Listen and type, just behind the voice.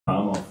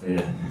Arm off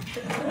there.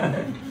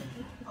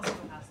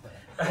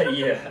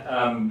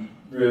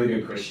 Really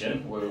good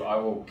question. I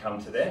will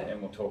come to that,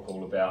 and we'll talk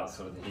all about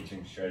sort of the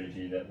hedging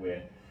strategy that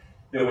we're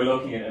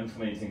looking at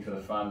implementing for the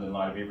fund in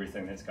light of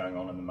everything that's going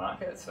on in the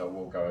market. So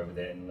we'll go over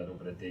that in a little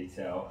bit of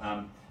detail.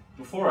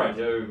 Before I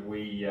do,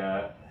 we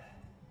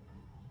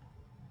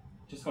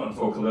just want to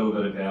talk a little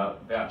bit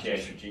about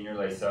Jasper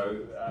generally.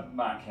 So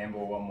Mark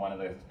Campbell, I'm one of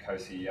the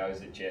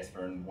co-CEOs at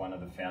Jasper and one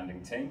of the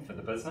founding team for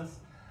the business.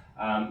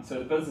 So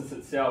the business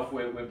itself,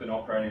 we've been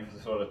operating for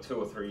sort of 2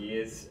 or 3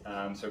 years,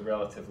 so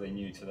relatively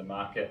new to the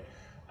market,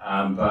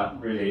 but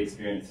really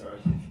experienced, sorry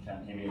if you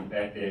can't hear me in the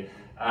back there,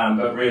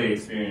 but really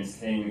experienced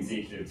team,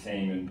 executive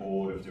team and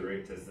board of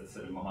directors that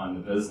sit behind the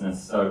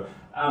business. So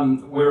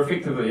we're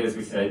effectively, as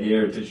we say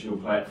there, a digital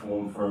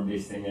platform for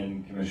investing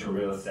in commercial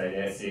real estate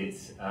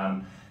assets.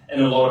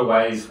 In a lot of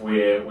ways,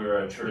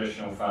 we're a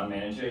traditional fund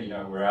manager. You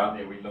know, we're out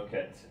there, we look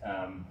at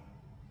some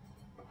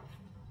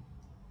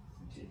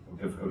technical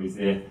difficulties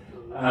there.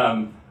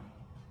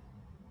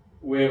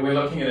 We're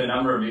looking at a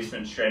number of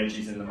investment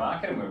strategies in the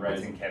market, and we're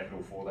raising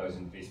capital for those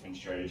investment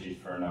strategies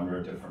for a number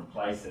of different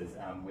places,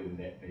 whether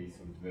that be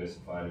sort of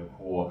diversified or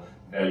core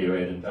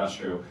value-add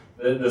industrial.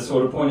 The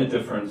sort of point of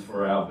difference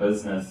for our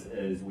business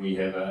is we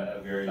have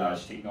a very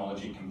large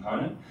technology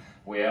component,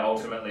 where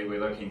ultimately we're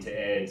looking to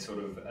add sort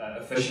of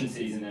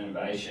efficiencies and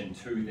innovation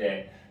to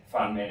that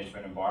fund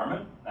management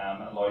environment.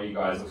 A lot of you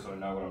guys will sort of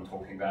know what I'm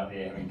talking about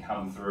there, having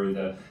come through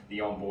the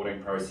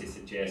onboarding process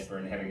at Jasper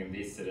and having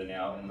invested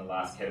in the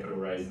last capital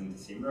raise in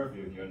December,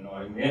 if you're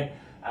nodding there.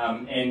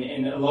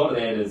 And a lot of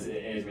that is,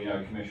 as we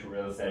know, commercial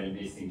real estate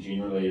investing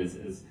generally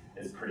is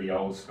pretty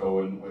old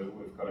school, and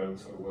we've got a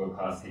sort of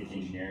world-class tech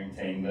engineering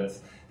team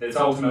that's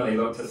ultimately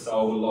looked to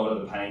solve a lot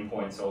of the pain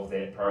points of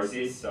that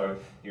process. So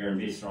your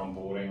investor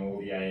onboarding, all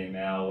the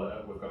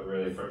AML, we've got a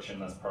really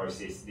frictionless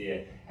process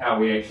there. How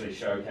we actually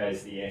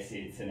showcase the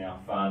assets in our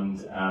fund,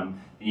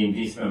 the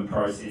investment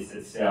process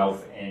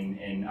itself,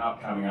 and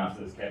upcoming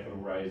after this capital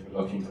raise,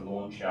 we're looking to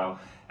launch our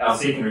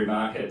secondary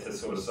market to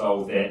sort of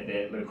solve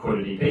that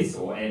liquidity piece,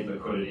 or add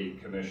liquidity to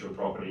commercial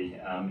property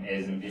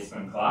as an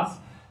investment class.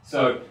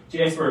 So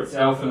Jasper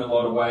itself, in a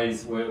lot of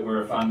ways,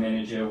 we're a fund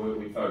manager.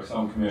 We focus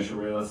on commercial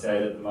real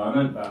estate at the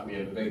moment, but we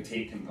have a big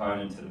tech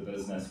component to the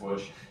business,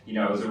 which, you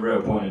know, is a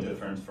real point of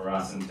difference for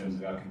us in terms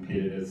of our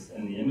competitors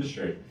in the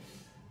industry.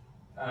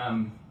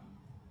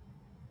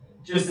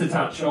 Just to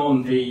touch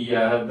on the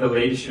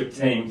leadership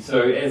team.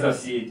 So as I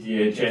said,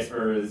 yeah,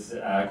 Jasper is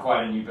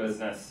quite a new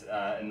business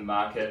in the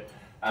market.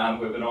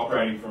 We've been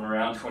operating from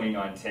around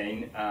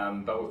 2019,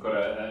 but we've got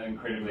an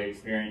incredibly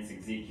experienced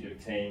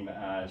executive team,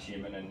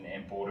 chairman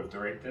and board of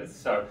directors.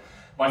 So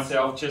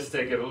myself, just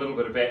to give a little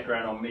bit of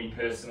background on me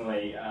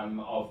personally,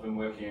 I've been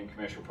working in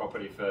commercial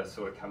property for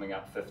sort of coming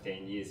up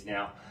 15 years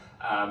now.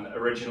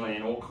 Originally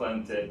in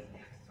Auckland, sort of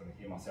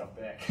hear myself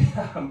back.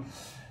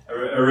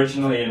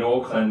 Originally in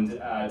Auckland,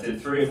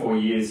 did 3 or 4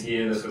 years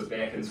here. This was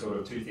back in sort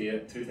of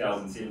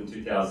 2007,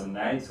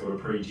 2008, sort of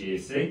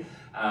pre-GFC.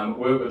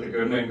 Worked with the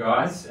𝗕𝗺𝗽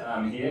guys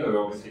here, who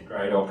are obviously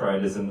great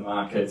operators in the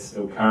market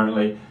still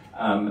currently.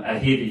 A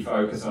heavy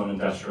focus on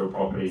industrial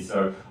property.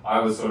 So I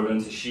was sort of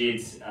into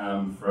sheds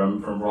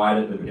from right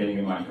at the beginning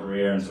of my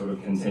career, and sort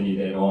of continued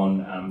that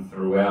on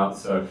throughout.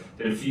 So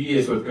did a few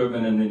years with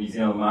𝗕𝗺𝗽 in the New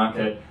Zealand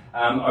market.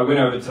 I went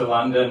over to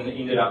London,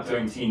 ended up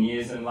doing 10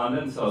 years in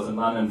London, so I was in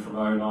London from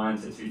 2009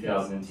 to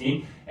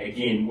 2010.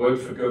 Again,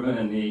 worked for 𝗕𝗺𝗽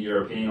in their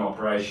European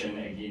operation.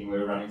 Again, we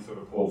were running sort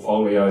of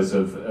portfolios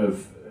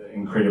of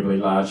incredibly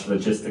large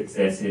logistics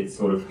assets,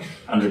 sort of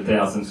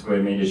 100,000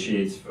 square metre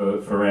sheds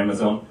for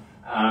Amazon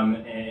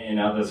and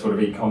other sort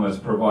of e-commerce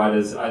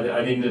providers. I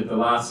then did the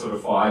last sort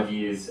of 5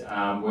 years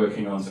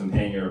working on some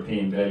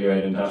pan-European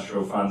value-add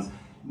industrial funds,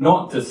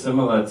 not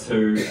dissimilar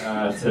to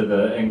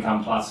the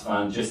Income Plus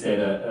fund, just at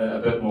a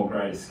bit more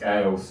greater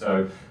scale.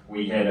 So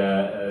we had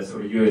a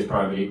sort of US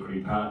private equity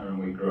partner, and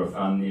we grew a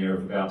fund there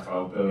of about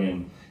 12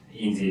 billion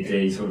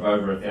NZD, sort of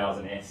over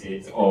 1,000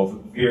 assets of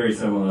very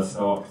similar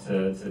stock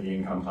to the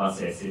Income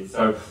Plus assets.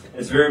 So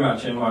it's very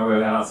much in my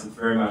wheelhouse. It's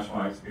very much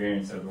my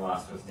experience over the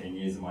last 15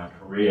 years of my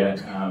career.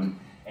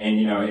 And,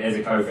 you know, as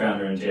a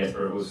co-founder in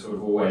Jasper, it was sort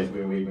of always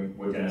where we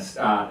were going to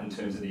start in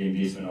terms of the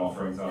investment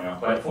offerings on our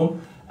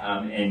platform,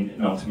 and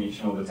not to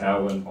mention all the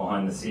tailwinds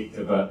behind the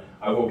sector, but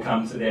I will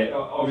come to that.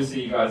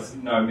 Obviously, you guys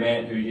know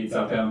Matt, who heads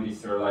up our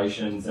investor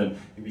relations, and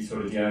you'll be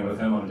sort of dealing with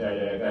him on a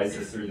day-to-day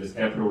basis through this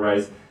capital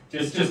raise.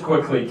 Just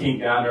quickly,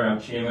 𝗵𝗺𝗽𝗺, our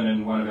chairman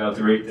and one of our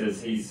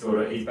directors, he's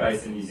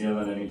based in New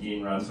Zealand, and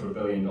again runs sort of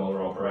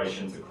billion-dollar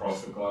operations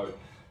across the globe.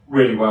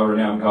 Really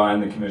well-renowned guy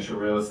in the commercial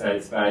real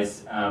estate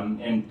space,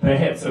 and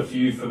perhaps a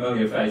few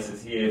familiar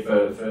faces here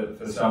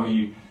for some of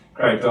you.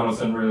 Craig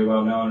Donaldson, really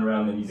well known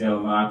around the New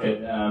Zealand market.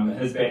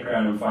 His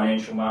background in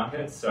financial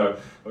markets, so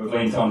we've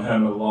leaned on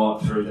him a lot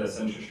through this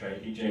interest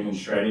rate hedging and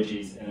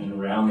strategies in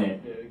and around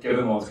that,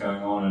 given what's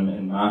going on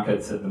in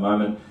markets at the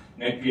moment.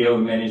 Nick Beale,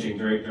 the managing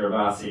director of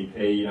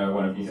𝗓𝗡, you know,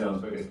 one of New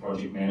Zealand's biggest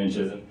project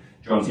managers, and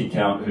John T.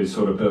 Count, who's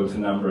sort of built a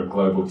number of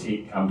global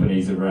tech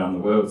companies around the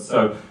world.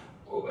 So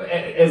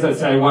as I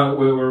say,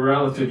 we're a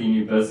relatively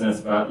new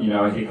business, but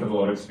a heck of a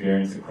lot of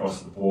experience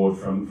across the board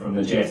from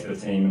the Jasper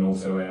team and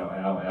also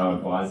our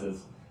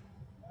advisors.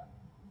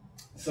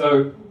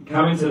 So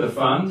coming to the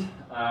fund,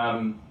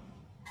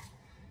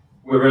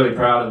 we're really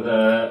proud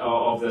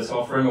of this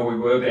offering, or we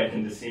were back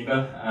in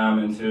December,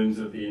 in terms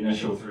of the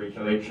initial 3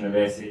 collection of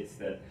assets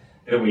that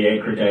we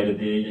aggregated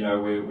there.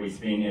 We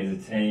spent as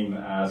a team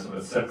sort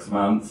of 6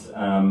 months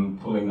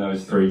pulling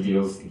those 3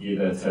 deals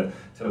together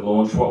to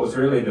launch what was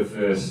really the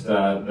first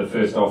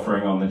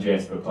offering on the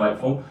Jasper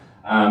platform.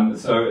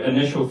 So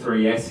initial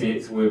 3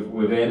 assets,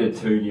 we've added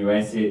 2 new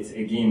assets.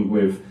 Again,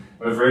 we've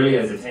really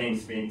as a team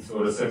spent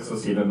sort of 6 or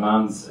 7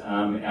 months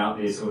out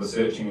there sort of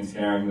searching and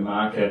scouring the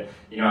market.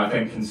 I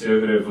think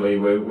conservatively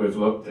we've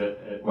looked at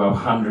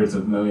hundreds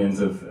of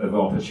millions of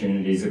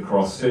opportunities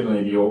across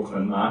certainly the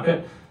Auckland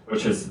market,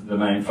 which is the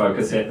main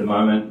focus at the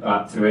moment,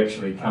 but to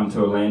actually come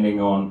to a landing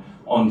on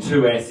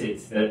 2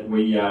 assets that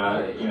we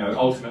are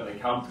ultimately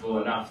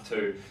comfortable enough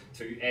to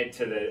add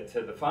to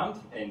the fund,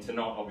 and to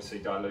not obviously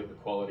dilute the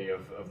quality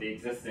of the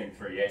existing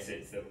 3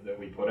 assets that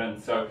we put in.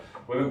 So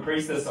we've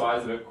increased the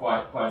size of it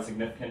quite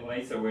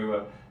significantly. So we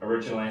were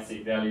original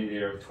asset value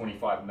there of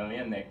 25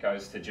 million, that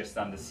goes to just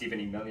under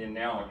 70 million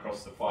now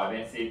across the 5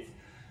 assets.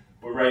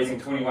 We're raising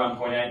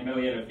 21.8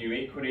 million of new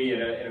equity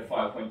at a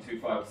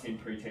 5.25%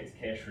 pre-tax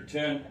cash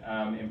return,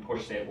 and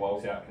push that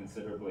WALT out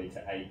considerably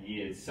to 8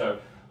 years. So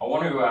I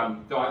want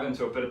to dive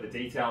into a bit of the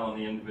detail on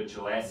the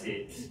individual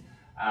assets.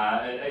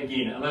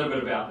 Again, a little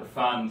bit about the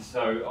fund.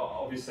 So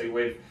obviously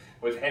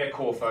we've had a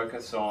core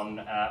focus on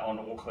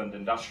Auckland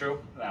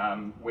industrial.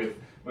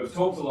 We've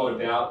talked a lot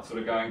about sort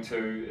of going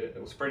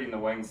to spreading the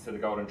wings to the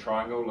Golden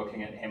Triangle,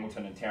 looking at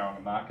Hamilton and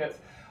Tauranga markets.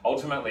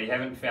 Ultimately,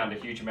 haven't found a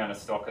huge amount of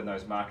stock in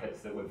those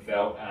markets that we've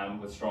felt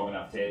was strong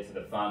enough to add to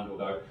the fund,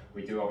 although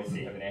we do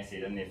obviously have an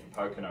asset in there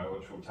for Pōkeno,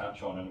 which we'll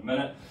touch on in a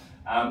minute.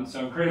 So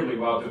incredibly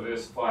well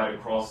diversified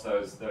across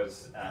those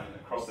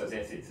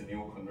assets in the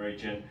Auckland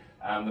region.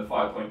 The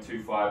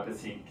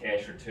 5.25%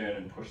 cash return,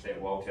 and push that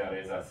WALT out,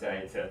 as I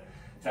say, to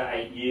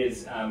 8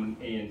 years.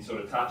 Ian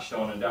sort of touched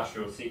on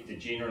industrial sector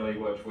generally,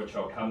 which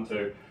I'll come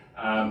to.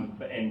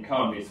 And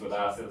co-invest with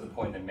us. It was a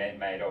point that Matt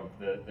made of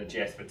the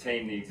Jasper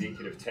team, the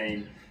executive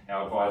team,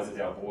 our advisors,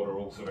 our board are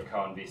all sort of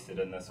co-invested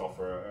in this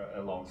offer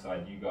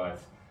alongside you guys.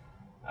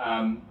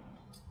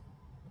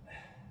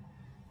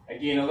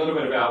 Again, a little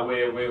bit about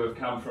where we've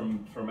come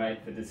from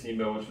 8th of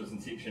December, which was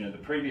inception of the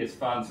previous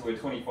fund. So we're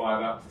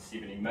 25 up to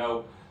 70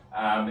 mil.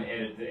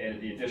 Added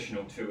the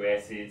additional 2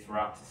 assets. We're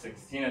up to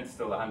 6 tenants,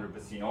 still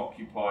 100%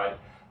 occupied.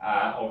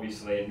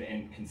 Obviously,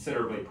 and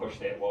considerably pushed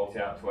that WALT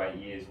out to 8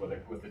 years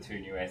with the 2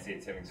 new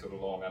assets having sort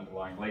of long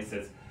underlying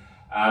leases,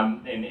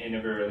 and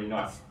a really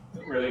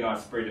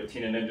nice spread of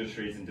tenant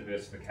industries and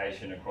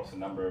diversification across a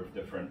number of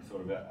different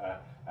sort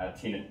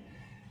of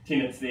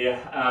tenants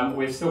there.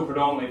 We're still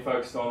predominantly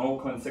focused on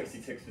Auckland,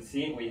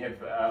 66%. We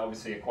have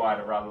obviously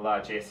acquired a rather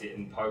large asset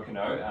in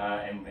Pōkeno,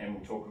 and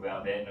we'll talk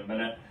about that in a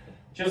minute.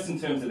 Just in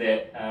terms of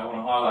that, I want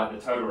to highlight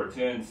the total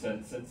return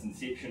since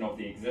inception of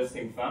the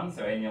existing fund,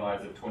 so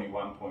annualised at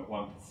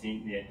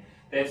 21.1% there.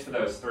 That's for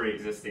those 3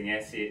 existing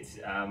assets.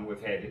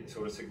 We've had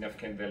sort of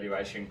significant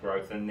valuation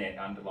growth in that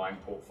underlying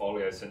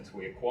portfolio since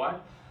we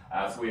acquired.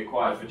 So we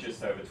acquired for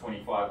just over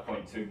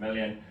 25.2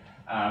 million,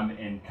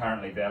 and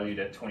currently valued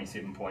at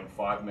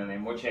 27.5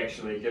 million, which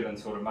actually, given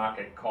sort of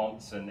market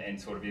comps and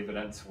sort of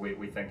evidence,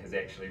 we think is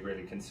actually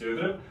really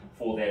conservative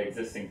for that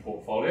existing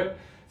portfolio.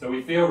 So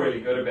we feel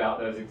really good about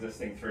those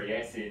existing 3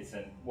 assets,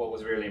 and what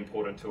was really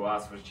important to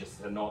us was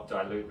just to not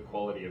dilute the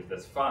quality of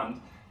this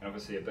fund, and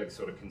obviously a big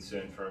sort of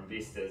concern for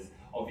investors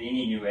of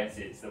any new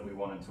assets that we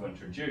wanted to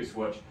introduce,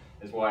 which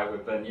is why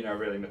we've been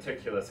really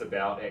meticulous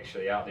about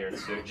actually out there and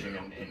searching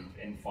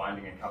and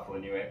finding a couple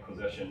of new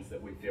acquisitions that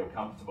we feel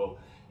comfortable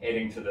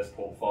adding to this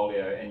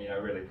portfolio, and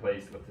really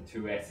pleased with the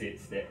 2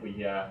 assets that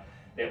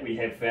we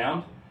have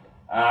found.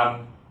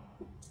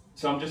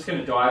 So I'm just going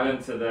to dive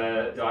into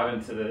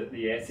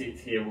the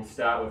assets here. We'll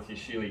start with your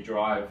Shirley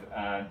Drive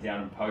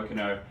down in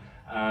Pōkeno.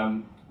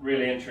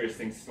 Really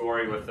interesting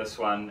story with this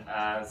one.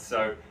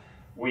 So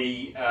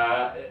the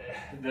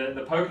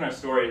Pōkeno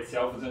story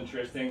itself is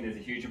interesting. There's a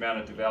huge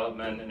amount of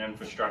development and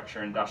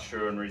infrastructure,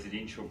 industrial and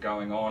residential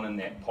going on in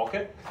that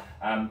pocket.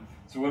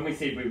 So when we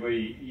said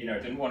we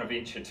didn't want to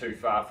venture too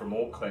far from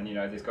Auckland,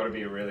 there's got to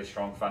be a really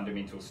strong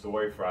fundamental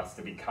story for us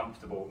to be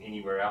comfortable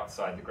anywhere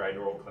outside the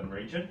greater Auckland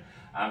region.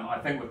 I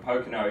think with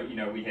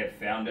Pōkeno, we have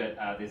found it.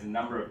 There's a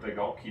number of big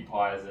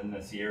occupiers in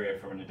this area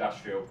from an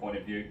industrial point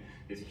of view.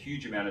 There's a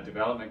huge amount of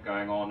development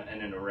going on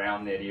in and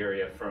around that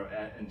area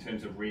in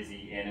terms of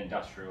resi and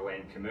industrial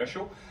and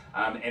commercial.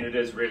 And it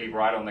is really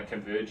right on the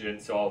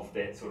convergence of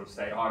that sort of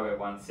State Highway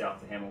 1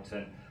 south to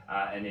Hamilton,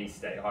 and East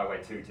State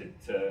Highway 2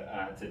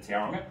 to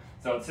Tauranga.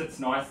 So it sits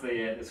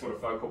nicely at the sort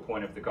of focal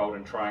point of the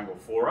Golden Triangle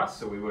for us,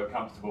 so we were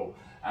comfortable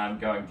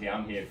going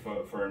down here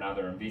for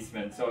another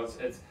investment. So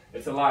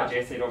it's a large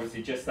asset,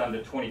 obviously just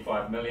under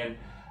 25 million.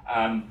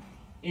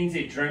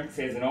 NZ Drinks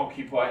as an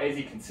occupier, as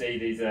you can see,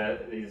 these are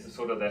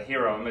sort of the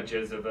hero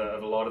images of a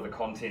lot of the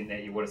content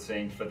that you would have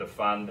seen for the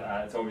fund.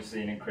 It's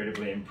obviously an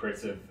incredibly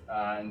impressive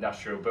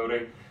industrial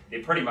building.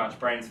 They're pretty much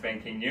brand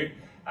spanking new.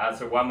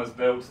 So one was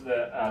built,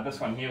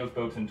 this one here was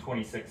built in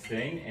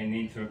 2016, and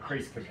then to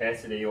increase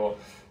capacity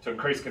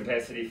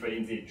for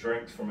NZ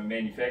Drinks from a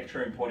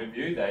manufacturing point of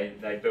view,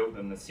 they built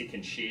them the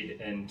second shed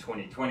in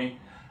 2020.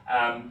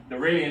 The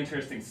really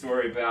interesting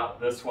story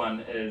about this one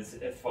is,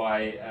 if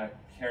I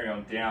carry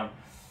on down,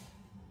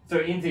 so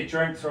NZ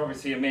Drinks are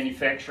obviously a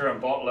manufacturer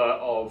and bottler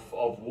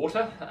of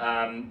water.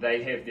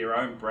 They have their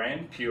own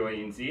brand,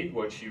 𝗬𝗎,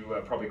 which you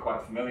are probably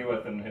quite familiar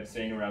with and have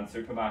seen around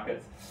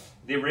supermarkets.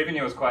 Their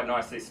revenue is quite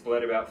nicely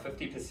split, about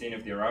 50%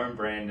 of their own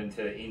brand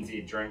into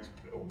NZ Drinks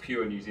or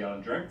Pure New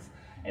Zealand Drinks,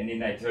 and then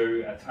they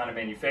do a ton of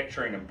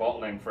manufacturing and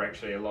bottling for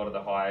actually a lot of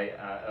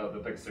the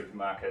big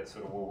supermarkets,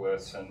 sort of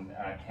Woolworths and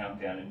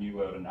Countdown and New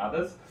World and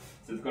others.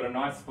 So it's got a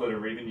nice split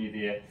of revenue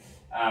there.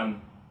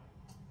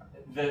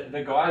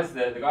 The guys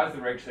that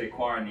are actually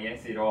acquiring the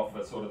asset off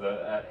are sort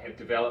of have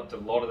developed a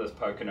lot of this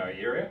Pocono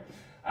area,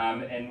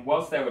 and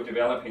whilst they were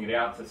developing it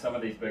out to some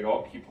of these big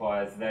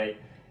occupiers,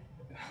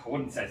 I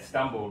wouldn't say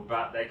stumbled,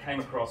 but they came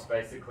across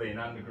basically an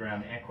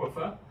underground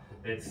aquifer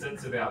that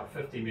sits about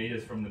 50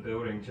 metres from the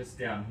building, just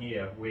down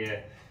here,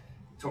 where,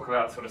 talk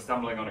about sort of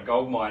stumbling on a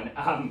gold mine.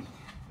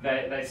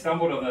 They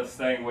stumbled on this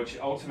thing, which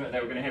ultimately they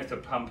were going to have to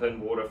pump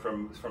in water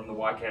from the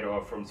Waikato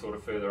or from sort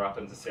of further up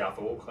into South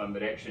Auckland,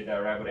 but actually they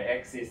were able to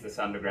access this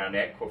underground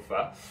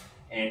aquifer,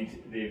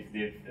 and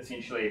they've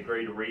essentially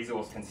agreed a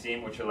resource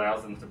consent which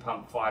allows them to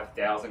pump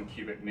 5,000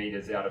 cubic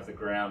metres out of the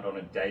ground on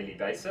a daily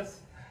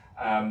basis.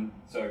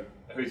 So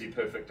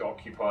𝗬𝗎𝗄𝗃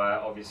occupier,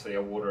 obviously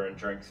a water and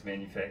drinks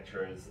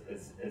manufacturer,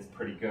 is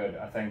pretty good.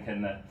 I think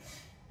in the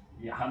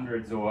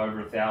hundreds or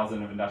over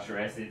 1,000 of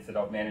industrial assets that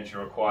I've managed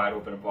or acquired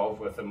or been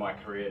involved with in my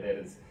career,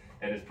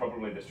 that is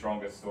probably the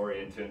strongest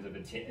story in terms of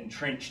an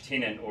entrenched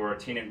tenant or a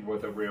tenant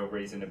with a real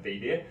reason to be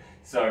there.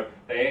 So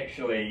they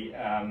actually,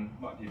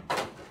 might be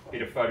a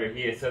better photo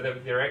here, so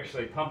they're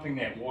actually pumping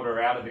that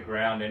water out of the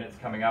ground, and it's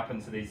coming up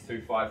into these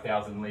two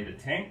 5,000 litre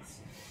tanks.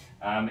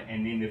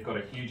 And then they've got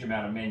a huge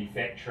amount of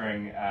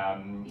manufacturing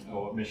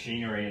or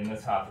machinery in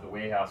this half of the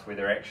warehouse where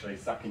they're actually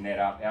sucking that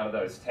up out of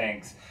those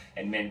tanks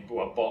and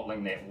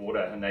bottling that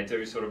water. And they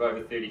do sort of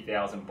over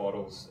 30,000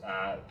 bottles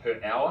per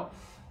hour,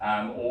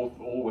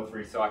 all with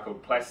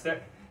recycled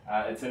plastic.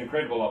 It's an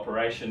incredible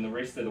operation. The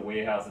rest of the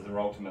warehouses are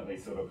ultimately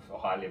sort of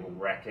high-level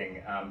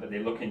racking, but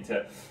they're looking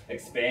to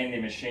expand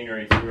their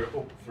machinery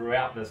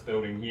throughout this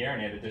building here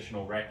and add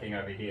additional racking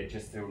over here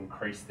just to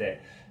increase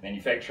that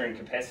manufacturing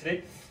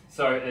capacity.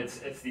 So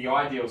it's the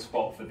ideal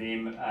spot for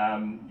them.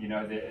 You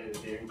know,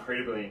 they're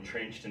incredibly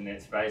entrenched in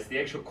that space. The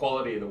actual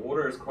quality of the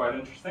water is quite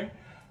interesting.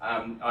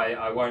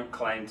 I won't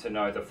claim to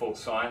know the full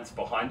science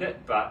behind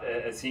it, but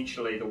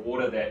essentially the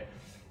water that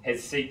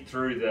has seeped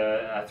through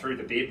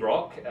the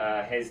bedrock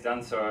has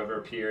done so over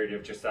a period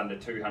of just under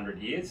 200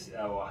 years,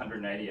 or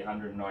 180,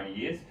 190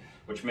 years,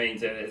 which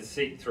means that it has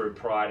seeped through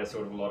prior to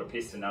sort of a lot of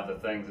pests and other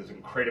things is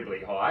incredibly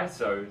high.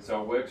 So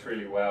it works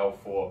really well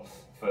for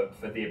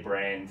their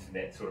brand,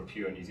 that sort of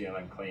pure New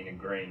Zealand clean and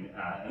green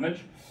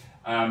image.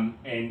 And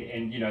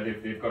you know,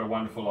 they've got a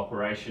wonderful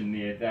operation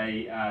there.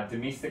 They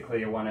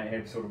domestically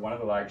have sort of one of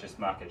the largest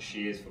market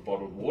shares for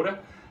bottled water.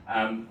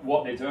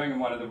 What they're doing, and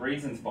one of the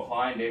reasons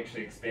behind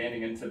actually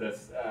expanding into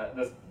this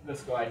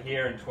guy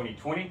here in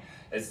 2020,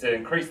 is to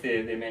increase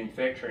their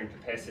manufacturing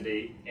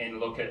capacity and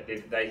look at,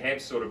 they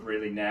have sort of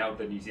really nailed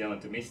the New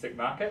Zealand domestic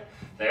market.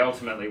 They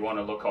ultimately want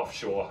to look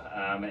offshore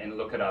and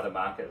look at other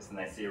markets, and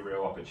they see a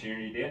real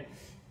opportunity there.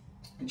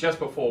 Just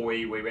before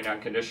we went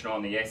unconditional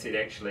on the asset,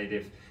 actually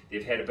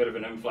they've had a bit of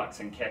an influx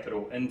in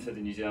capital into the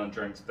New Zealand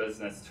drinks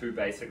business to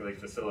basically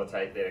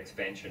facilitate that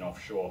expansion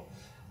offshore.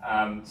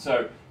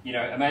 So, you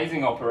know,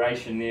 amazing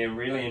operation there,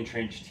 really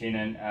entrenched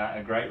tenant,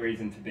 a great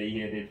reason to be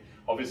here. They've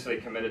obviously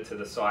committed to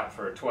the site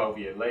for a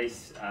 12-year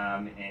lease,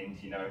 and,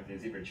 you know,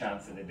 there's every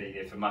chance that they'll be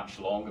there for much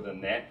longer than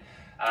that.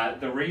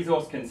 The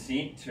resource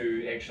consent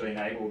to actually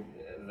enable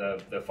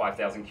the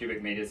 5,000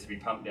 cubic metres to be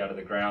pumped out of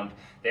the ground,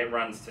 that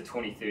runs to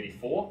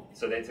 2034,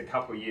 so that's a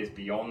couple of years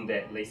beyond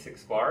that lease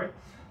expiry.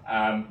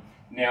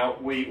 Now,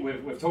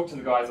 we've talked to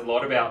the guys a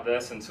lot about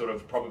this and sort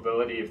of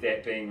probability of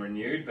that being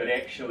renewed, but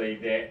actually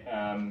that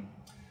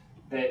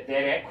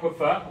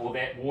aquifer, or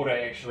that water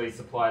actually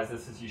supplies,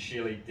 this is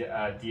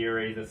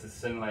𝗬𝗎𝗄𝗃, this is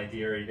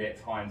𝗬𝗎𝗃,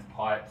 that's Heinz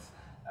Pipes,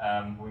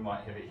 we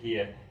might have it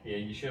here, yeah,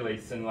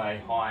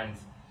 𝗬𝗎𝗃,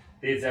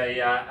 There's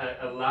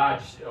a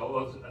large,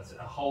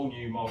 a whole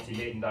new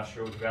multi-let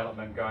industrial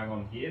development going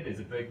on here.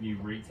 There's a big new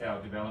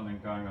retail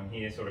development going on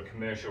here, sort of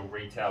commercial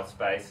retail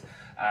space,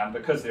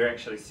 because they're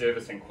actually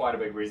servicing quite a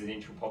big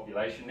residential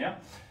population now.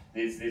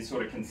 There's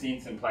sort of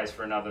consents in place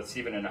for another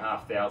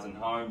 7,500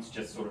 homes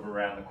just sort of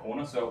around the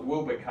corner. So it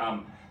will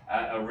become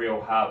a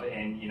real hub,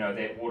 and you know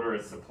that water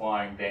is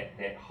supplying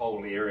that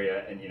whole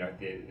area, and you know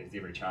there's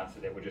every chance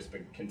that will just be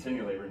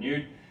continually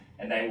renewed.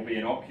 and they will be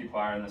an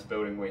occupier in this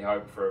building, we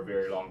hope, for a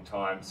very long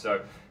time.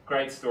 So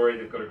great story,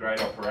 they've got a great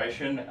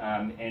operation,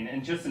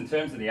 and just in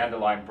terms of the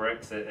underlying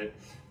bricks, it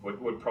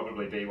would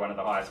probably be one of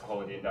the highest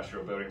quality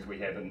industrial buildings we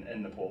have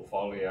in the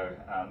portfolio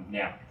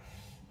now.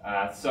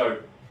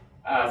 So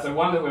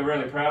one that we're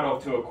really proud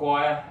of to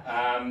acquire,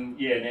 and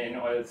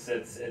it's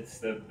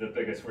the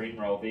biggest rent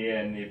roll there,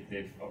 and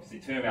they've obviously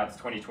term out to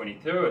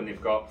 2022, and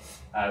they've got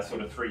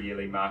sort of 3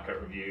 yearly market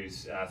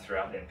reviews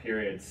throughout that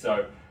period.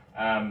 So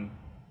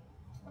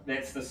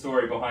that's the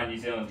story behind New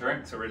Zealand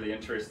Drinks, a really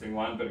interesting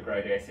one, but a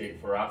great asset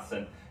for us,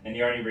 and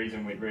the only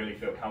reason we'd really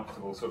feel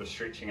comfortable sort of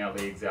stretching our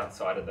legs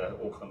outside of the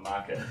Auckland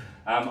market.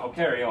 I'll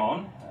carry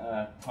on,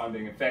 time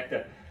being a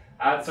factor.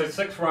 So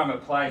 6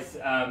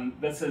 𝗪𝗵𝗃𝗁,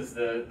 this is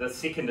the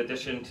second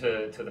addition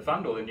to the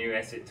fund, or the new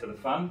asset to the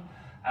fund.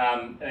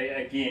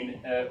 Again,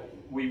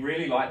 we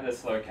really like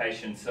this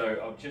location, so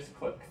I'll just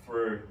click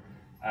through.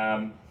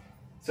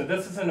 So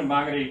this is in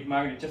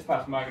a just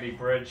past 𝗪𝗃𝗃𝗀𝗶𝗃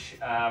Bridge,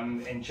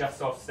 and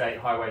just off State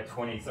Highway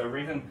 20. So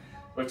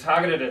we've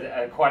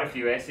targeted quite a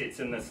few assets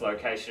in this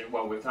location.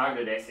 Well, we've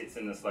targeted assets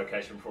in this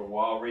location for a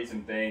while.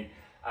 Reason being,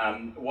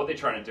 what they're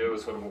trying to do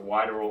is sort of a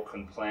wider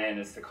Auckland plan,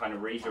 is to kind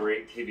of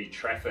redirect heavy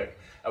traffic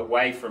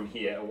away from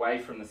here, away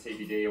from the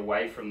CBD,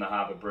 away from the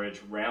Harbour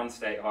Bridge, round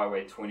State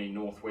Highway 20,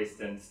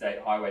 northwestern, State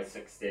Highway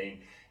 16,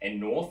 and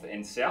north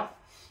and south.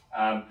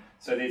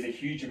 So there's a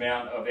huge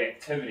amount of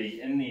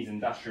activity in these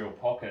industrial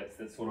pockets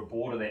that sort of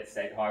border that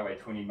State Highway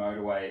 20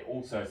 motorway,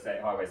 also State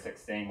Highway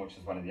 16, which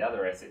is one of the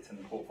other assets in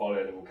the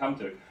portfolio that we'll come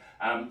to.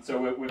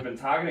 So we've been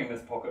targeting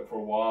this pocket for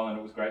a while, and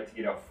it was great to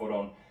get our foot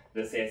on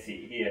this asset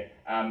here.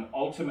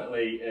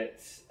 Ultimately,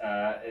 it's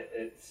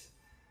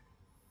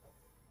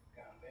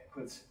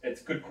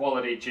good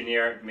quality,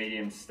 generic,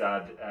 medium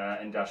stud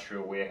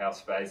industrial warehouse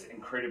space,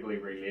 incredibly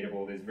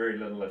relatable. There's very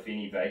little, if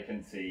any,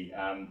 vacancy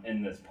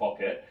in this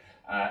pocket,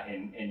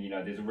 and you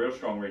know, there's a real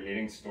strong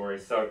reletting story.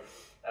 So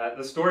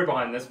the story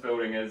behind this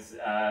building is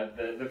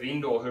the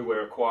vendor who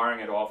we're acquiring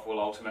it off will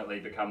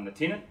ultimately become the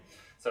tenant.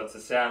 So it's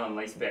a sale and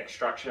leaseback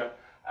structure.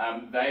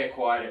 They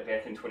acquired it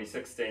back in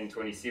 2016,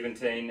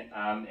 2017,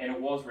 and it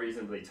was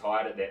reasonably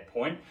tight at that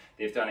point.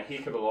 They've done a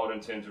heck of a lot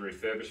in terms of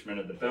refurbishment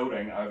of the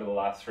building over the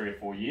last 3 or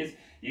 4 years.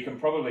 You can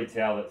probably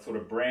tell it's sort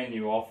of brand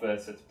new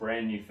office, it's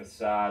brand new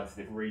facades,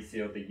 they've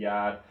resealed the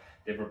yard,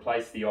 they've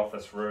replaced the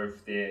office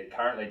roof, they're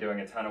currently doing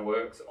a ton of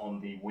works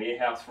on the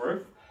warehouse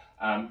roof,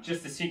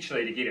 just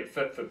essentially to get it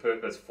fit for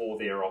purpose for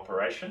their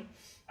operation.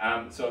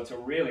 So it's a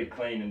really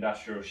clean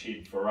industrial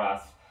shed for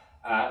us.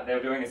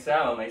 They're doing a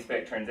sale and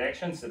leaseback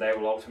transaction, so they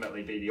will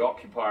ultimately be the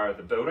occupier of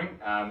the building,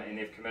 and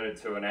they've committed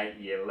to an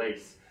 8-year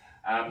lease.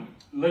 A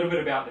little bit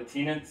about the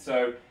tenants.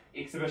 So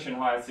Exhibition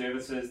Hire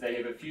Services, they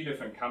have a few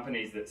different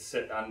companies that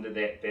sit under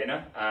that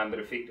banner, but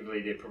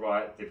effectively they're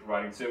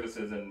providing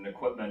services and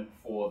equipment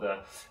for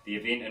the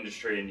event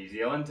industry in New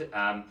Zealand.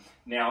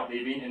 Now, the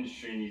event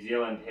industry in New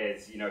Zealand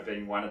has, you know,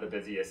 been one of the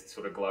busiest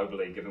sort of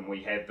globally, given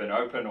we have been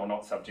open or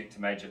not subject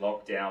to major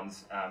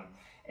lockdowns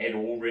at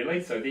all,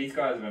 really. So these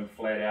guys have been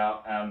flat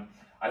out.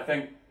 I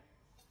think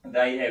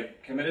they have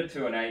committed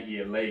to an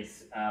 8-year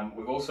lease.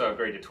 We've also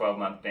agreed a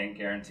 12-month bank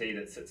guarantee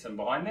that sits in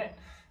behind that.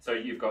 So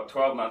you've got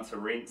 12 months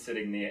of rent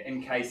sitting there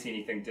in case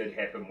anything did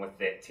happen with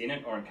that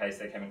tenant, or in case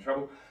they came in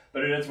trouble.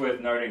 But it is worth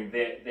noting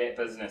that that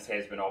business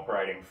has been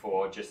operating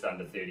for just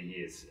under 30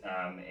 years,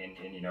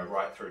 and you know,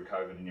 right through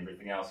COVID and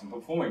everything else, and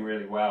performing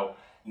really well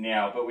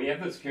now. But we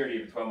have the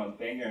security of a 12-month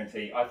bank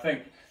guarantee. I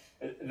think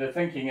the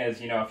thinking is,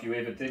 you know, if you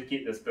ever did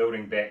get this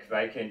building back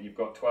vacant, you've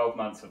got 12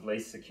 months of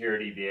lease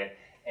security there,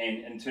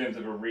 and in terms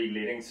of a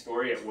reletting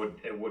story, it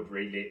would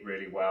relet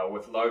really well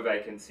with low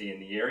vacancy in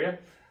the area.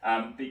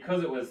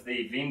 Because it was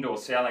the vendor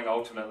selling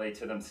ultimately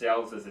to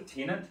themselves as a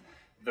tenant,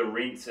 the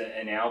rents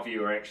in our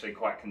view are actually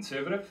quite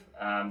conservative,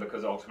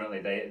 because ultimately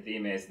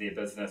them as their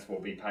business will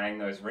be paying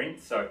those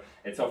rents. So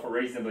it's off a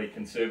reasonably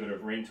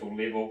conservative rental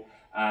level.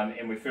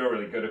 And we feel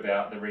really good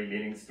about the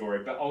reletting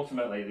story, but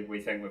ultimately we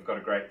think we've got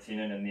a great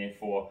tenant in there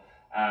for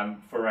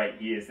 8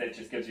 years. That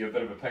just gives you a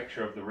bit of a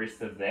picture of the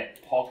rest of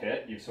that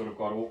pocket. You've sort of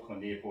got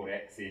Auckland Airport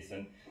access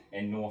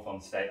and north on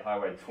State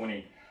Highway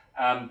 20.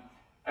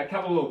 A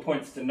couple of little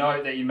points to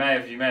note that you may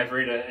have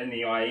read it in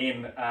the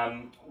IM.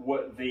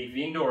 What the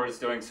vendor is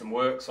doing some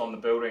works on the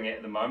building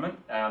at the moment,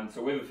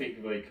 so we've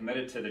effectively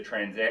committed to the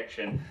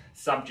transaction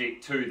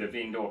subject to the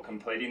vendor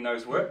completing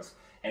those works.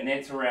 And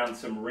that's around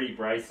some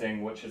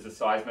rebracing, which is a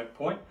seismic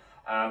point.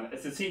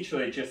 It's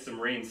essentially just some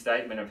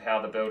reinstatement of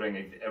how the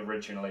building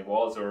originally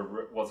was,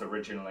 or was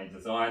originally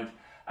designed.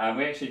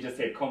 We actually just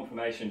had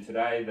confirmation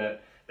today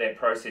that that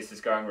process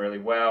is going really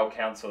well.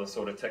 Council has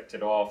sort of ticked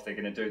it off. They're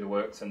going to do the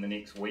works in the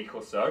next week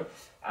or so.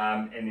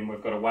 And then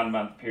we've got a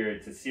 1-month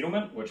period to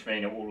settlement, which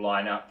means it will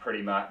line up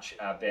pretty much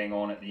bang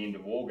on at the end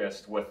of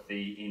August with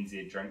the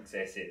NZ Drinks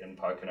asset in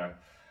Pocono.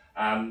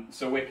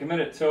 So we're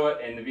committed to it,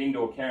 and the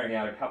vendor carrying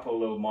out a couple of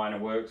little minor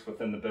works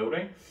within the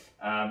building,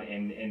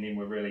 and then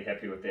we're really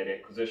happy with that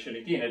acquisition.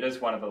 Again, it is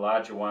one of the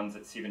larger ones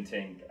at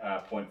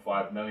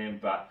 17.5 million,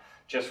 but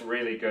just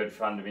really good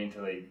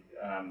fundamentally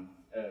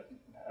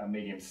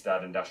medium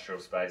stud industrial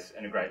space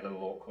in a great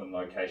little Auckland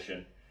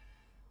location.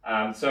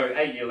 So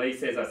 8-year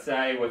lease, as I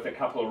say, with a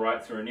couple of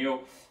rights of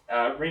renewal.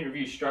 Rent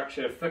review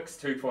structure,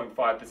 fixed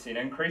 2.5%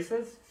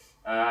 increases.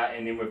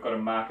 And then we've got a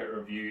market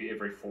review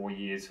every 4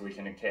 years so we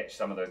can catch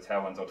some of those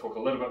tailwinds. I'll talk a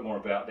little bit more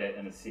about that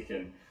in a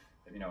second.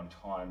 Let me know on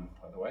time,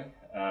 by the way.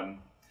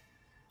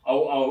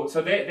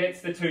 So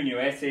that's the two new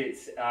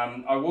assets.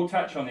 I will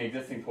touch on the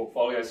existing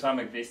portfolio. Some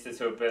investors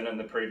who have been in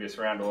the previous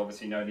round will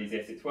obviously know these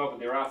assets well, but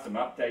there are some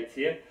updates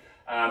here.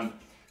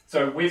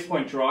 So West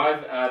Point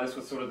Drive, this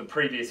was sort of the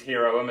previous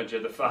hero image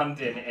of the fund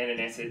and an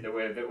asset that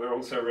we're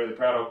also really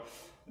proud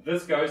of.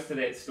 This goes to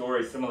that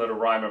story similar to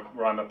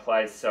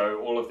𝗪𝗵cie, so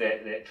all of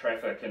that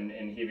traffic and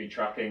heavy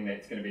trucking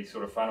that's going to be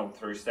sort of funneled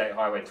through State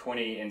Highway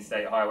 20 and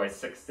State Highway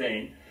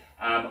 16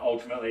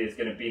 ultimately is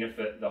going to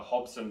benefit the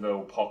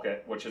Hobsonville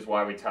pocket, which is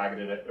why we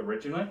targeted it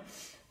originally.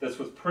 This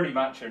was pretty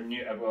much a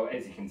new, well,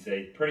 as you can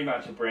see, pretty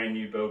much a brand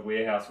new build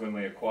warehouse when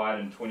we acquired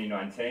in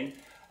 2019.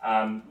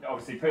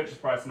 Obviously purchase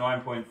price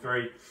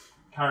 9.3,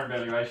 current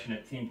valuation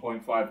at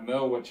 10.5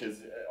 mil, which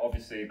is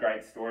obviously a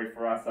great story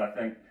for us. I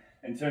think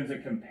in terms of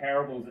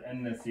comparables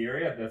in this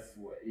area, this,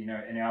 you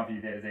know, in our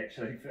view, that is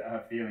actually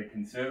fairly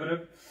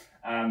conservative.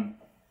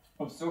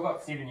 We've still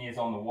got 7 years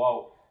on the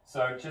wall.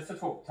 So just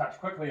to touch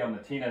quickly on the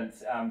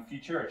tenants,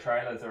 Futura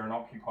Trailers are an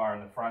occupier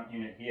in the front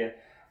unit here.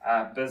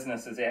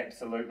 Business is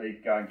absolutely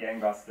going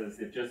gangbusters.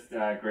 They've just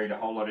agreed a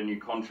whole lot of new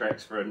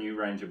contracts for a new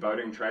range of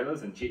boating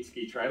trailers and jet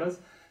ski trailers.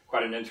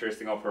 Quite an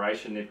interesting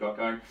operation they've got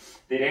going.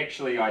 They'd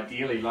actually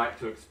ideally like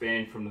to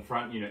expand from the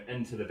front unit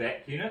into the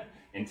back unit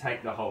and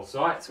take the whole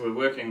site. So we're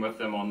working with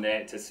them on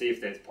that to see if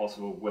that's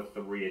possible with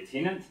the rear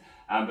tenant.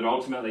 But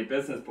ultimately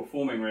business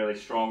performing really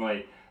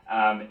strongly.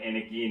 And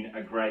again,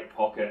 a great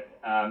pocket.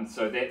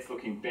 So that's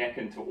looking back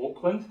into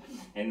Auckland,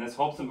 and this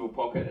Hobsonville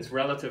pocket is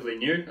relatively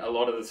new. A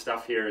lot of the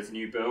stuff here is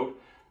new build.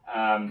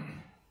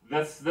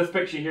 This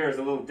picture here is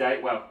a little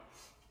date, well,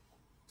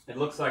 it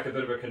looks like a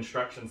bit of a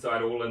construction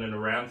site all in and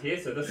around here.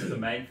 So this is a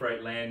main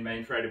freight land.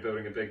 Main freight are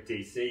building a big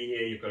DC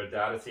here. You've got a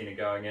data center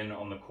going in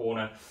on the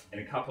corner and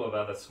a couple of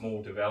other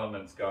small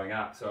developments going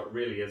up. So it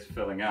really is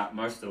filling up,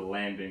 most of the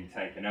land being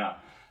taken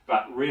up.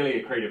 But really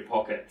accretive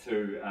pocket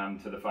to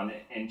the fund,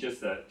 and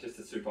just a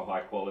super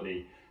high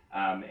quality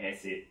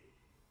asset.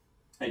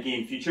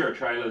 Again, Futura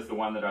Trailers, the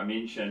one that I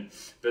mentioned,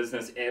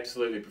 business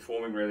absolutely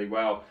performing really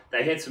well.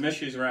 They had some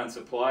issues around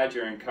supply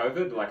during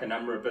COVID, like a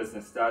number of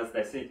business does.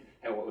 They seem,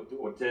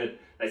 or did,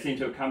 they seem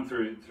to have come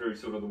through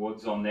sort of the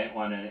woods on that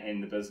one,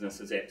 and the business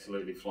is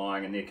absolutely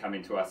flying. And they're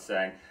coming to us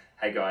saying,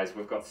 hey guys,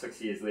 we've got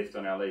 6 years left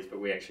on our lease, but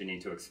we actually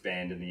need to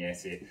expand in the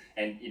asset.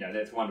 And you know,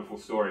 that's a wonderful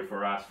story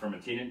for us from a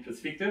tenant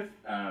perspective,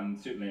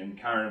 certainly in the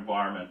current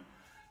environment.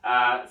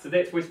 So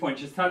that's West Point.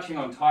 Just touching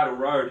on Tidal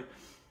Road,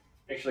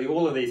 actually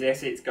all of these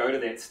assets go to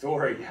that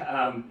story.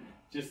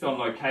 Just on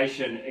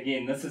location,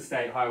 again, this is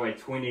State Highway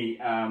 20.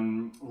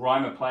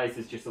 𝗪𝗵cie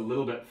is just a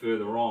little bit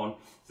further on.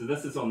 So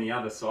this is on the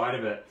other side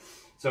of it.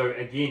 So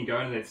again,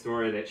 going to that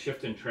story, that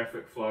shift in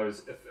traffic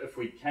flows, if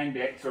we came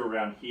back to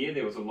around here,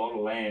 there was a lot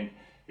of land.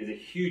 There's a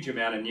huge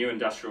amount of new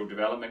industrial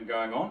development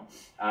going on,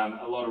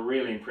 a lot of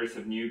really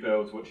impressive new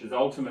builds, which is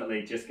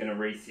ultimately just going to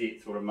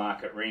reset sort of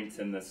market rents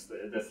in this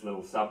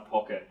little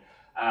sub-pocket.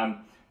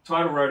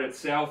 Tidal Road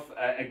itself,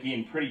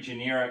 again, pretty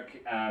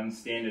generic,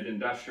 standard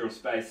industrial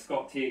space.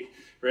 ScottTech,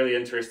 really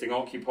interesting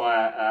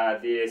occupier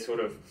there,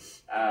 sort of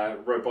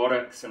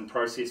robotics and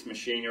process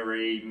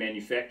machinery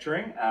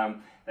manufacturing.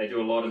 They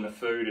do a lot in the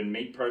food and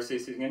meat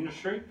processing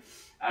industry.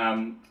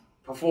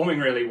 Performing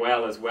really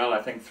well as well,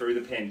 I think, through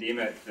the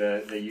pandemic,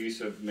 the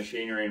use of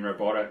machinery and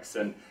robotics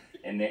and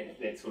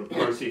that sort of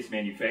process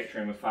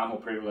manufacturing was far more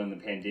prevalent in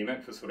the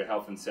pandemic for sort of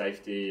health and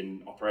safety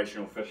and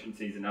operational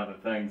efficiencies and other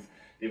things.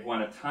 They've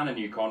won a ton of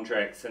new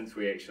contracts since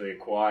we actually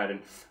acquired,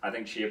 and I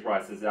think share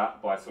price is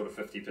up by sort of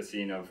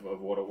 50% of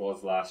what it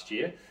was last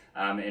year,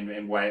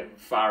 and way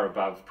far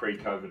above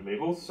pre-COVID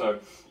levels. So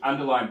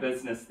underlying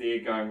business there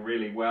going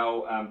really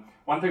well.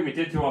 One thing we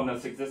did do on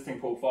this existing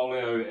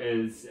portfolio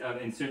is,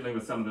 and certainly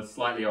with some of the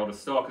slightly older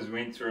stock, is we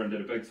went through and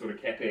did a big sort of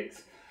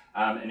CapEx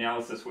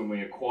analysis when we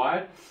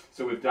acquired.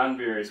 So we've done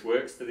various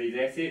works to these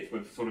assets.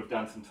 We've sort of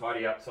done some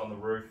tidy ups on the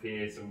roof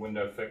here, some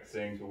window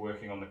fixings. We're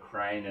working on the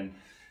crane and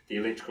the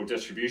electrical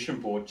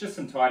distribution board, just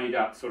some tidied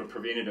up sort of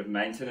preventative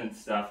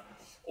maintenance stuff.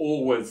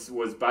 All was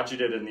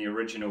budgeted in the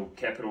original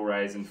capital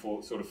raise and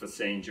sort of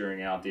foreseen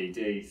during our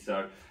DD.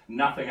 So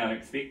nothing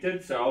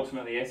unexpected. So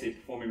ultimately, assets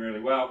performing really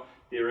well.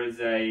 There is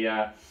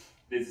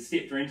there's a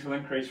stepped rental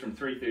increase from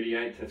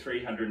 338 to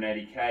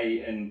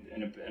 380k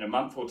in a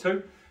month or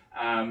two,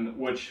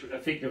 which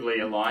effectively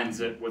aligns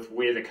it with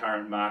where the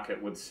current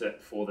market would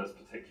sit for this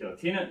particular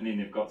tenant. And then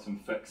they've got some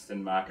fixed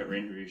and market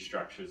rent review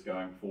structures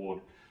going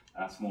forward.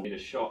 Small bit of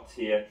shots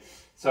here.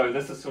 So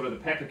this is sort of the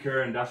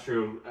Papakura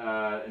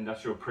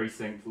industrial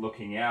precinct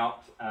looking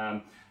out.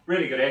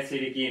 Really good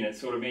asset again.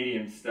 It's sort of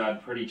medium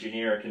stud, pretty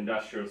generic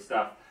industrial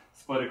stuff,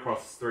 split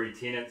across 3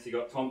 tenants. You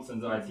got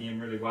Thompson's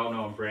ITM, really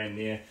well-known brand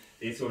there.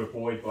 They're sort of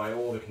buoyed by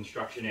all the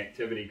construction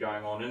activity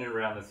going on in and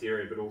around this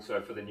area, but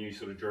also for the new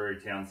sort of Drury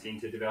Town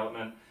Centre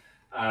development.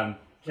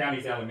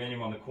 Counties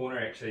Aluminium on the corner,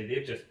 actually,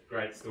 they've just,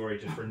 great story,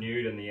 just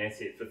renewed in the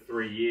asset for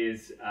 3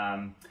 years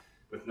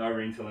with no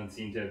rental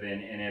incentive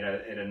and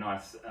at a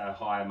nice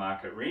higher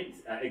market rent.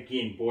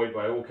 Again, buoyed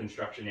by all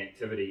construction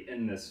activity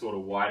in this sort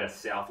of wider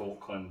South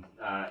Auckland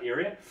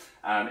area.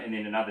 And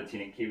then another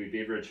tenant, Kiwi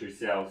Beverage, who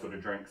sells sort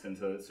of drinks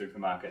into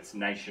supermarkets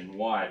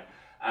nationwide.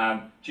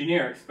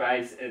 Generic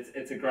space,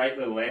 it's a great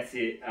little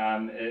asset,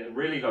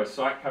 really low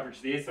site coverage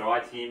there, so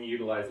ITM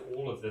utilise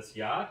all of this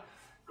yard.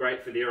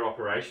 Great for their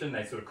operation.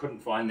 They sort of couldn't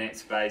find that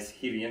space,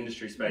 heavy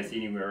industry space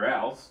anywhere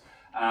else.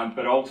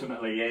 But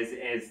ultimately,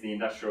 as the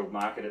industrial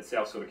market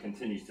itself sort of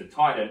continues to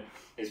tighten,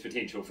 there's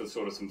potential for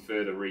sort of some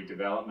further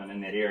redevelopment in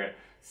that area.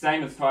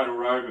 Same as Tidal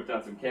Road, we've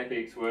done some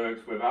CapEx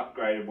works, we've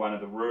upgraded one of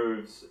the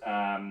roofs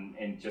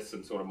and just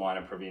some sort of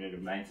minor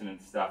preventative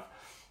maintenance stuff.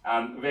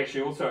 We've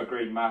actually also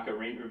agreed market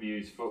rent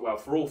reviews for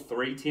all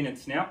 3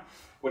 tenants now,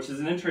 which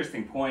is an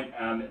interesting point.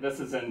 This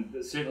is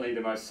certainly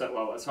the most,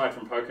 well, aside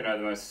from Pōkeno,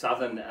 the most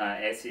southern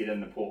asset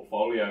in the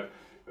portfolio.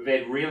 We've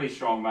had really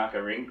strong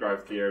market rent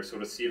growth there of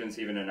sort of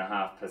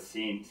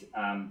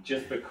 7–7.5%,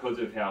 just because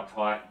of how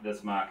tight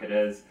this market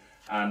is.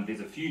 There's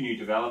a few new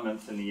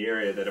developments in the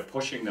area that are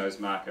pushing those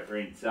market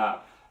rents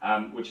up,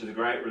 which is a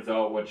great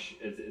result, which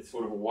is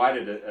sort of a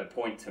wider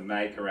point to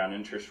make around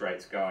interest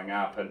rates going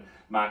up and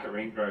market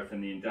rent growth in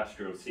the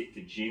industrial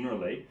sector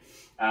generally.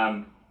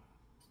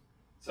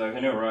 So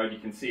Henua Road, you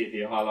can see it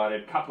there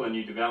highlighted, a couple of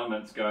new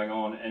developments going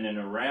on in and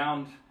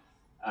around,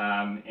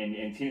 and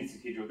tenancy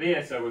schedule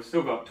there. So we've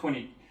still got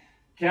 20.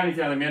 Counties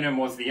Aluminium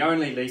was the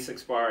only lease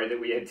expiry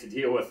that we had to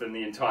deal with in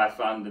the entire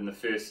fund in the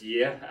first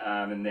year,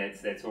 and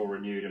that's all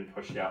renewed and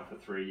pushed out for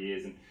 3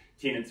 years, and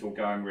tenants all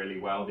going really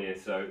well there.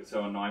 So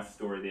a nice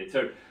story there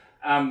too.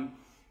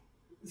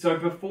 So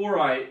before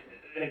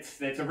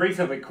that's a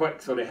reasonably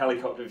quick sort of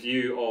helicopter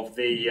view of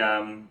the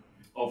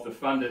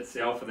fund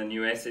itself and the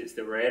new assets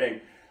that we're adding.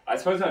 I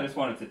suppose I just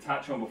wanted to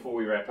touch on, before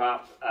we wrap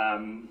up,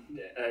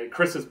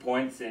 Chris's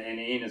points and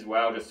Ian as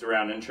well, just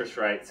around interest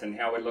rates and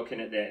how we're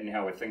looking at that and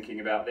how we're thinking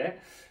about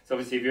that. It's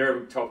obviously a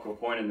very topical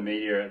point in the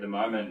media at the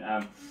moment.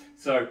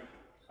 So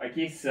I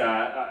guess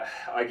the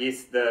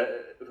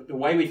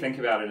way we think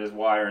about it is,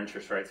 why are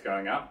interest rates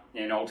going up?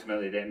 And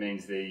ultimately that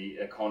means the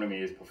economy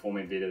is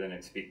performing better than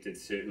expected,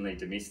 certainly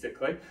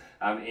domestically.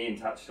 Ian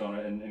touched on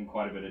it in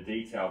quite a bit of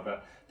detail,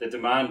 but the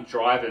demand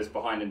drivers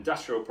behind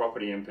industrial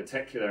property in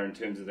particular, in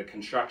terms of the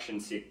construction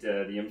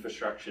sector, the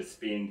infrastructure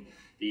spend,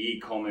 the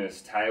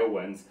e-commerce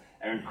tailwinds,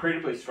 are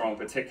incredibly strong,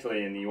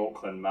 particularly in the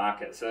Auckland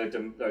market. So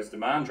those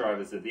demand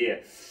drivers are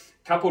there,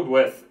 coupled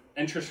with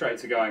interest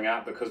rates are going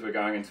up because we're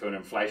going into an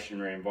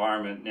inflationary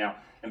environment. Now,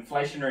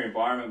 inflationary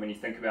environment, when you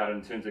think about it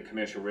in terms of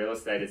commercial real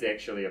estate, is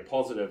actually a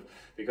positive,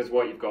 because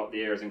what you've got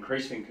there is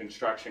increasing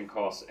construction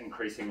costs,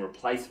 increasing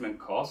replacement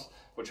costs,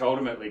 which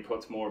ultimately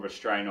puts more of a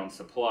strain on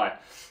supply.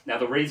 Now,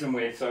 the reason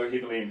we're so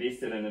heavily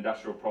invested in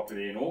industrial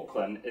property in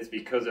Auckland is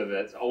because of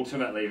it's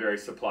ultimately very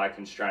supply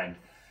constrained.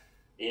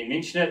 Ian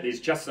mentioned it,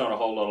 there's just not a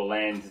whole lot of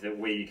land that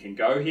where you can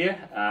go here,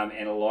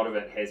 and a lot of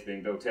it has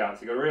been built out.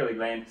 So you've got a really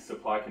land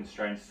supply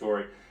constrained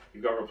story.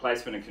 You've got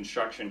replacement and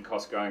construction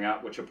costs going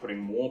up, which are putting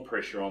more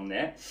pressure on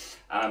that.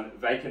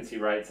 Vacancy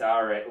rates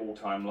are at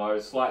all-time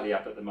lows, slightly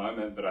up at the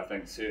moment, but I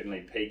think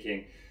certainly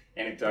peaking.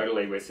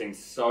 Anecdotally, we're seeing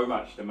so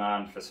much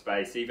demand for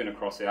space, even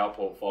across our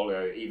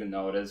portfolio, even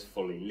though it is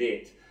fully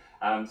let.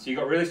 So you've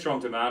got really strong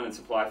demand and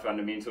supply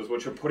fundamentals,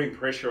 which are putting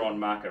pressure on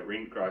market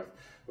rent growth.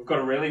 We've got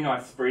a really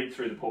nice spread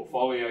through the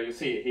portfolio. You'll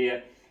see it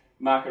here.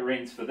 Market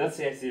rents for this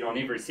asset on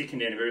every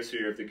second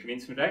anniversary of the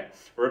commencement date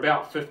are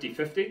about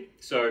 50-50.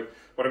 So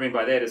what I mean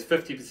by that is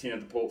 50%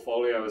 of the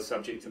portfolio is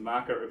subject to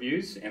market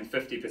reviews and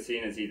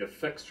 50% is either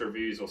fixed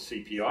reviews or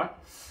CPI.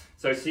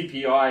 So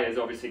CPI is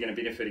obviously going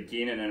to benefit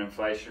again in an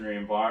inflationary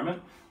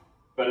environment.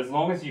 But as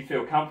long as you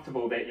feel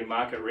comfortable that your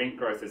market rent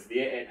growth is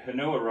there, at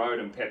Henua Road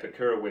and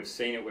Papakura, we've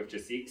seen it, we've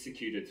just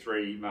executed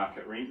 3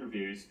 market rent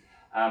reviews.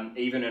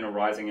 Even in a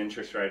rising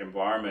interest rate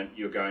environment,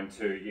 you're going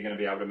to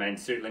be able to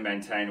certainly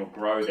maintain or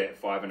grow that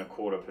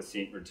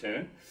 5.25%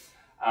 return.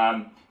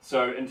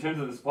 So in terms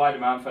of the supply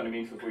demand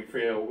fundamentals, we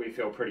feel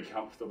pretty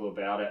comfortable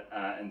about it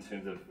in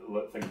terms of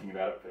thinking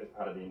about it as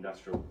part of the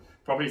industrial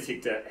property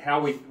sector.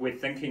 How we're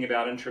thinking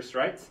about interest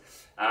rates.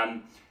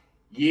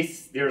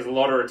 Yes, there is a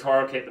lot of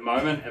rhetoric at the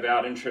moment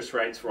about interest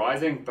rates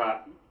rising,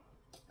 but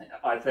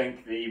I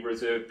think the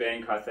Reserve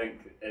Bank, I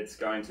think it's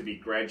going to be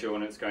gradual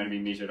and it's going to be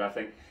measured. I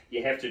think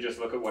you have to just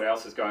look at what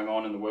else is going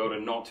on in the world,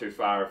 and not too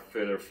far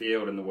further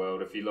afield in the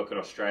world. If you look at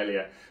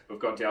Australia, we've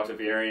got Delta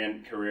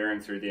variant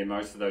careering through there.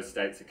 Most of those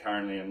states are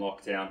currently in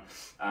lockdown.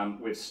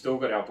 We've still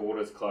got our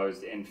borders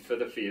closed, and for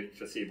the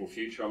foreseeable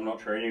future, I'm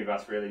not sure any of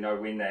us really know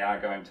when they are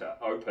going to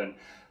open.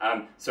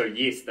 So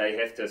yes, they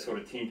have to sort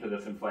of temper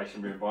this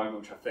inflationary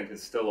environment, which I think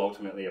is still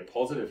ultimately a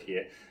positive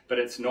here, but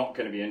it's not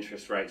going to be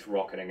interest rates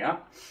rocketing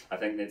up. I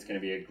think that's going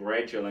to be a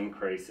gradual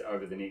increase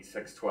over the next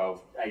 6,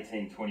 12,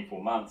 18,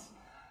 24 months.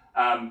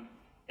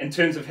 in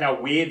terms of how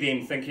we're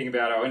then thinking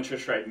about our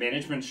interest rate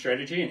management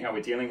strategy and how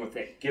we're dealing with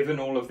that, given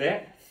all of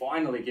that,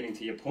 finally getting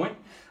to your point.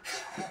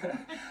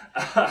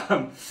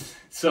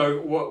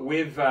 So what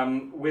we've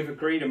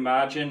agreed a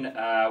margin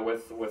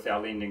with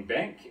our lending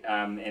bank,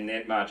 and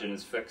that margin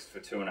is fixed for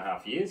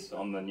 2.5 years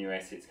on the new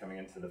assets coming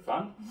into the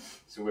fund.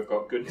 So we've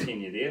got good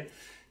tenure there.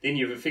 Then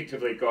you've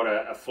effectively got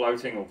a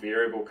floating or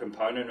variable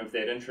component of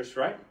that interest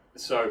rate.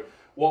 So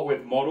what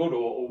we've modelled,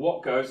 or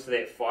what goes to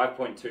that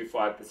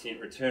 5.25%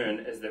 return,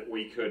 is that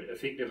we could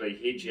effectively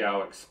hedge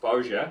our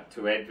exposure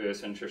to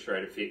adverse interest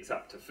rate effects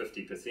up to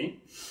 50%.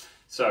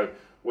 So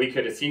we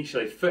could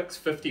essentially fix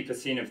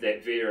 50% of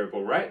that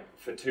variable rate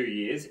for 2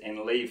 years and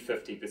leave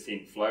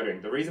 50%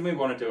 floating. The reason we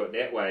want to do it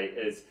that way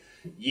is,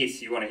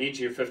 yes, you want to hedge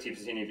your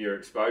 50% of your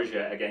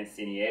exposure against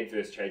any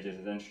adverse changes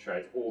in interest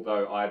rates,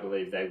 although I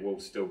believe they will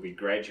still be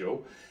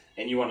gradual.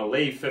 And you want to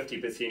leave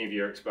 50% of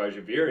your exposure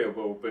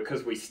variable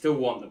because we still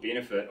want the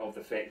benefit of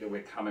the fact that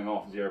we're coming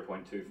off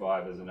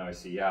 0.25 as an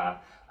OCR,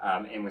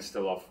 and we're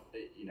still off,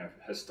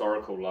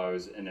 historical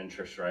lows in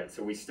interest rates.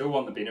 So we still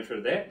want the benefit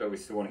of that, but we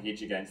still want to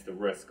hedge against the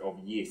risk of,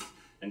 yes,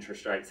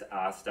 interest rates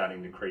are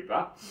starting to creep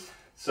up.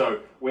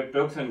 So we've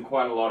built in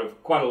quite a lot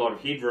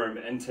of headroom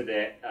into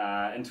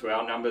that, into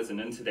our numbers and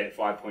into that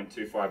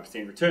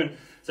 5.25% return,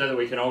 so that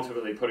we can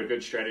ultimately put a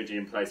good strategy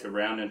in place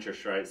around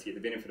interest rates, get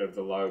the benefit of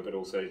the low, but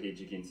also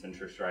hedge against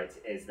interest rates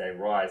as they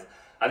rise.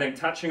 I think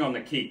touching on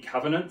the key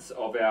covenants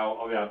of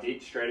our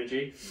debt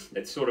strategy,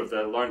 it's sort of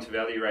the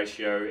loan-to-value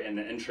ratio and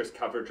the interest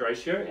coverage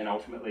ratio, and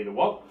ultimately the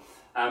WALT.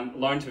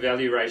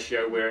 Loan-to-value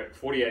ratio, we're at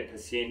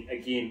 48%.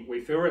 Again,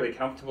 we feel really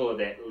comfortable at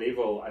that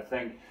level, I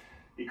think,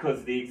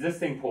 because the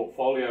existing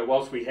portfolio,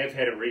 whilst we have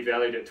had it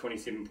revalued at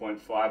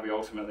 27.5, we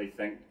ultimately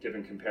think,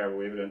 given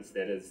comparable evidence,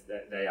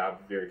 that they are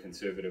very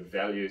conservative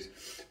values.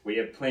 We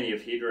have plenty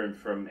of headroom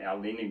from our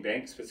lending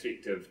bank's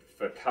perspective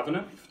for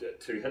covenant,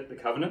 to hit the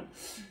covenant.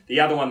 The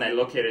other one they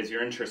look at is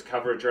your interest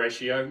coverage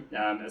ratio.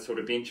 A sort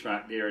of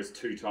benchmark there is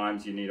 2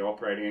 times your net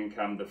operating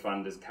income. The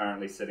fund is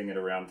currently sitting at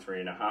around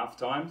 3.5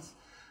 times.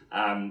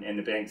 And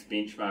the bank's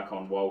benchmark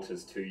on WALT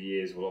is 2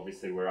 years. Well,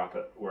 obviously we're up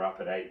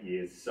at 8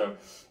 years. So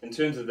in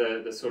terms of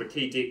the sort of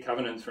key debt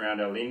covenants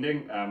around our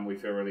lending, we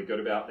feel really good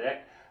about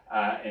that,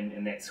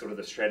 and that's sort of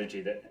the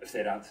strategy, that, if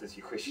that answers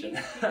your question.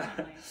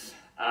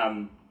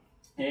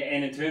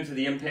 And in terms of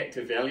the impact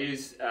of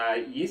values,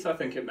 yes, I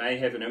think it may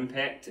have an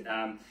impact.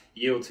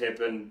 Yields have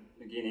been,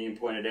 again, Ian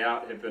pointed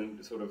out, have been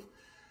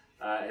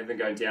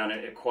going down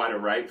at quite a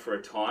rate for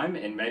a time,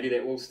 and maybe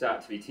that will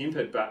start to be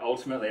tempered, but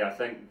ultimately I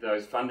think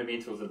those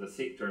fundamentals of the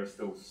sector are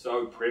still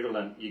so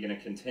prevalent, you're going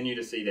to continue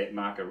to see that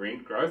market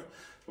rent growth,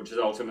 which is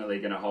ultimately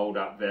going to hold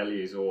up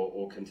values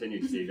or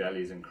continue to see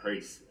values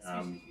increase.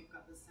 Especially if you've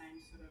got the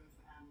same sort of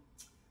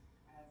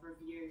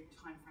review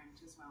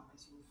timeframes as well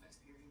as your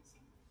fixed periods.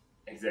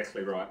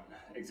 Exactly right,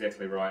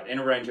 exactly right. And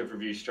a range of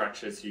review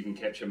structures, so you can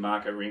capture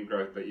market rent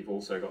growth, but you've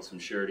also got some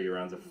surety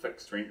around a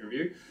fixed rent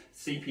review.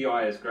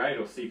 CPI is great,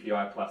 or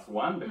CPI plus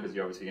 1, because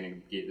you're obviously going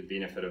to get the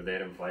benefit of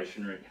that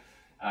inflationary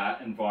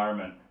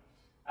environment.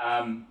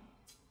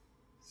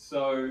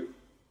 So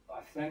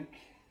I think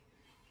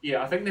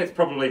that's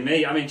probably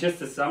me. I mean, just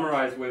to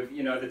summarise,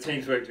 the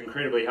team's worked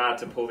incredibly hard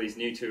to pull these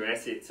new 2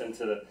 assets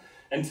into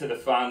the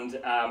fund.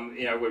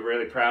 We're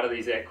really proud of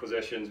these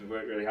acquisitions. We've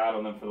worked really hard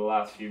on them for the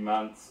last few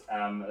months.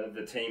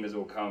 The team is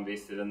all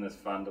co-invested in this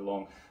fund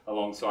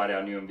alongside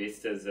our new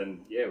investors,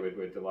 and yeah,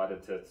 we're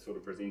delighted to sort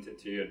of present it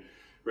to you, and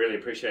really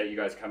appreciate you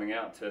guys coming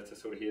out to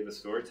sort of hear the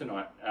story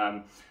tonight.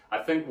 I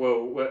think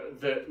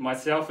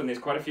myself, and there's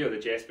quite a few of the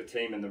Jasper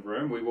team in the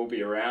room, we will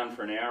be around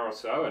for an hour or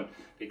so, and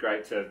it'd be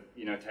great to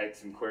take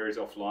some queries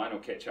offline or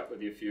catch up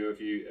with a few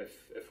of you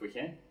if we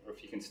can, or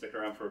if you can stick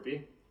around for a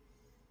beer.